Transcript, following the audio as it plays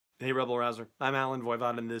Hey Rebel Rouser, I'm Alan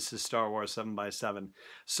Voivod and this is Star Wars 7x7.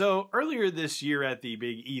 So earlier this year at the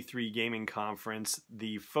big E3 gaming conference,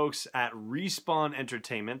 the folks at Respawn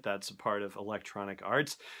Entertainment, that's a part of Electronic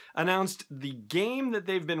Arts, announced the game that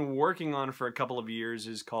they've been working on for a couple of years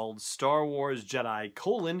is called Star Wars Jedi: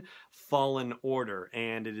 Fallen Order,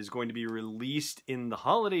 and it is going to be released in the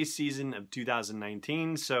holiday season of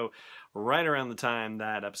 2019, so right around the time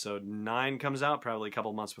that episode 9 comes out, probably a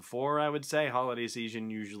couple months before, I would say. Holiday season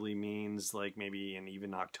usually means like maybe in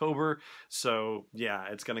even October. So yeah,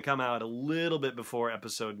 it's going to come out a little bit before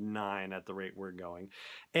episode 9 at the rate we're going.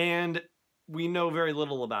 And we know very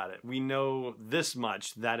little about it. We know this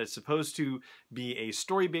much, that it's supposed to be a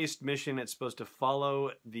story-based mission. It's supposed to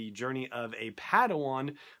follow the journey of a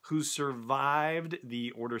Padawan who survived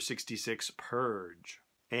the Order 66 Purge.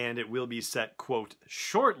 And it will be set, quote,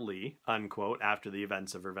 shortly, unquote, after the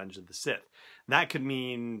events of Revenge of the Sith. That could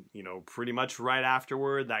mean, pretty much right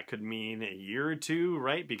afterward. That could mean a year or two,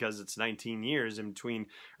 right? Because it's 19 years in between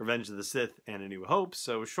Revenge of the Sith and A New Hope.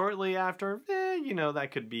 So shortly after, that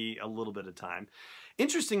could be a little bit of time.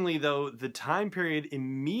 Interestingly, though, the time period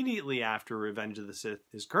immediately after Revenge of the Sith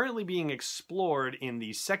is currently being explored in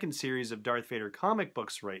the second series of Darth Vader comic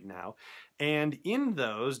books right now. And in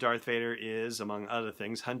those, Darth Vader is, among other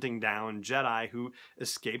things, hunting down Jedi who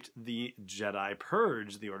escaped the Jedi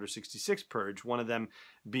Purge, the Order 66 Purge. One of them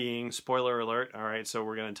being, spoiler alert, all right, so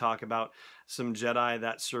we're going to talk about some Jedi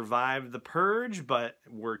that survived the Purge but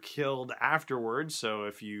were killed afterwards. So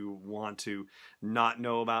if you want to not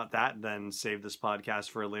know about that, then save this podcast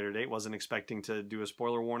for a later date. Wasn't expecting to do a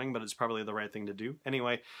spoiler warning, but it's probably the right thing to do.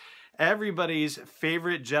 Anyway, everybody's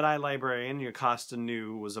favorite Jedi librarian, Yocasta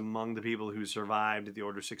Nu, was among the people who survived the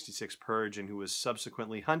Order 66 Purge and who was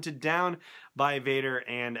subsequently hunted down by Vader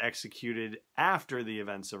and executed after the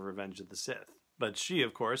events of Revenge of the Sith. But she,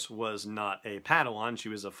 of course, was not a Padawan. She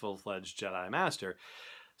was a full-fledged Jedi Master.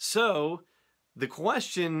 So the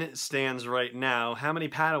question stands right now, how many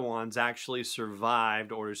Padawans actually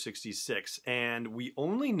survived Order 66? And we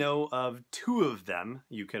only know of 2 of them.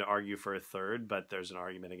 You could argue for a third, but there's an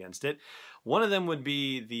argument against it. One of them would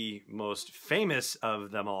be the most famous of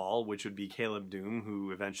them all, which would be Caleb Dume, who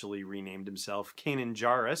eventually renamed himself Kanan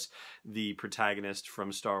Jarrus, the protagonist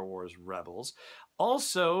from Star Wars Rebels.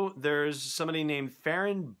 Also, there's somebody named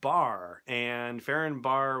Farron Barr, and Farron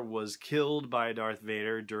Barr was killed by Darth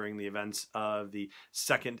Vader during the events of the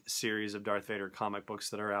second series of Darth Vader comic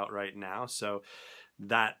books that are out right now, so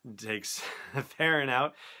that takes Farron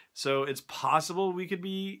out. So it's possible we could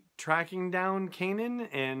be tracking down Kanan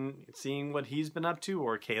and seeing what he's been up to,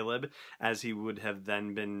 or Caleb, as he would have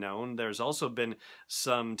then been known. There's also been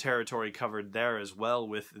some territory covered there as well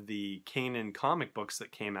with the Kanan comic books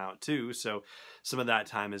that came out too, so some of that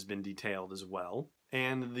time has been detailed as well.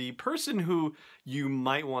 And the person who you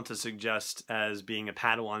might want to suggest as being a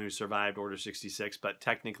Padawan who survived Order 66, but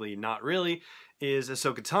technically not really, is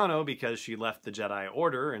Ahsoka Tano, because she left the Jedi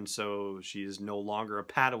Order, and so she is no longer a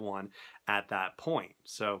Padawan at that point.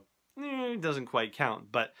 So it doesn't quite count,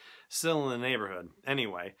 but still in the neighborhood.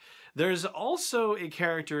 Anyway, there's also a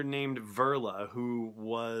character named Verla who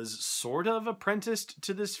was sort of apprenticed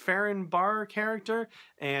to this Farron Barr character,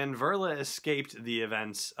 and Verla escaped the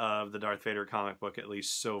events of the Darth Vader comic book, at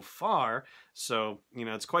least so far. So,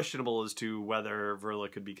 it's questionable as to whether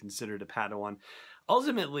Verla could be considered a Padawan.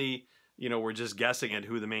 Ultimately, we're just guessing at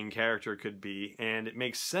who the main character could be, and it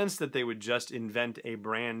makes sense that they would just invent a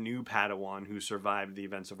brand new Padawan who survived the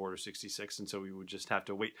events of Order 66, and so we would just have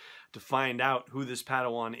to wait to find out who this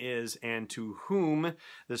Padawan is and to whom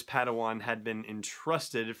this Padawan had been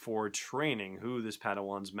entrusted for training, who this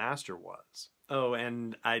Padawan's master was. Oh,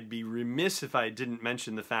 and I'd be remiss if I didn't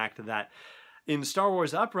mention the fact that in Star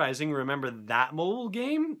Wars Uprising, remember that mobile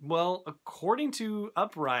game? Well, according to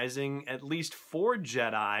Uprising, at least 4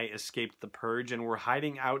 Jedi escaped the Purge and were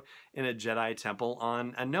hiding out in a Jedi temple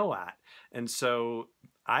on Anoat. And so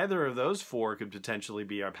either of those 4 could potentially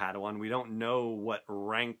be our Padawan. We don't know what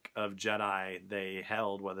rank of Jedi they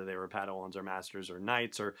held, whether they were Padawans or Masters or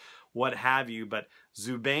Knights or what have you, but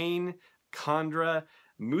Zubain, Khandra,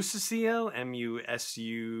 Musasiel, M-U-S-U-Z-S,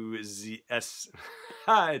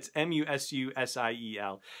 it's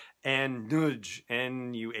M-U-S-U-S-I-E-L, and Nuj,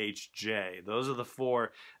 N-U-H-J. Those are the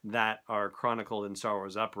 4 that are chronicled in Star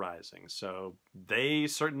Wars Uprising, so they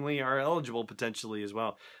certainly are eligible potentially as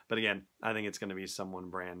well. But again, I think it's going to be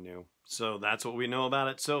someone brand new. So that's what we know about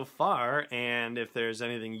it so far, and if there's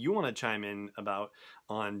anything you want to chime in about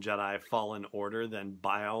on Jedi Fallen Order, then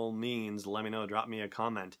by all means, let me know. Drop me a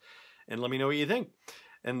comment and let me know what you think.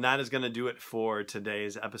 And that is going to do it for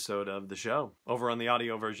today's episode of the show. Over on the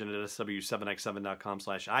audio version at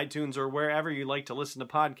sw7x7.com/iTunes or wherever you like to listen to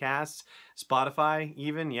podcasts, Spotify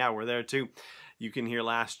even, yeah, we're there too. You can hear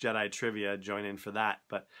Last Jedi Trivia, join in for that.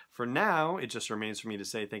 But for now, it just remains for me to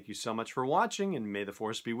say thank you so much for watching, and may the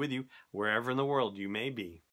Force be with you wherever in the world you may be.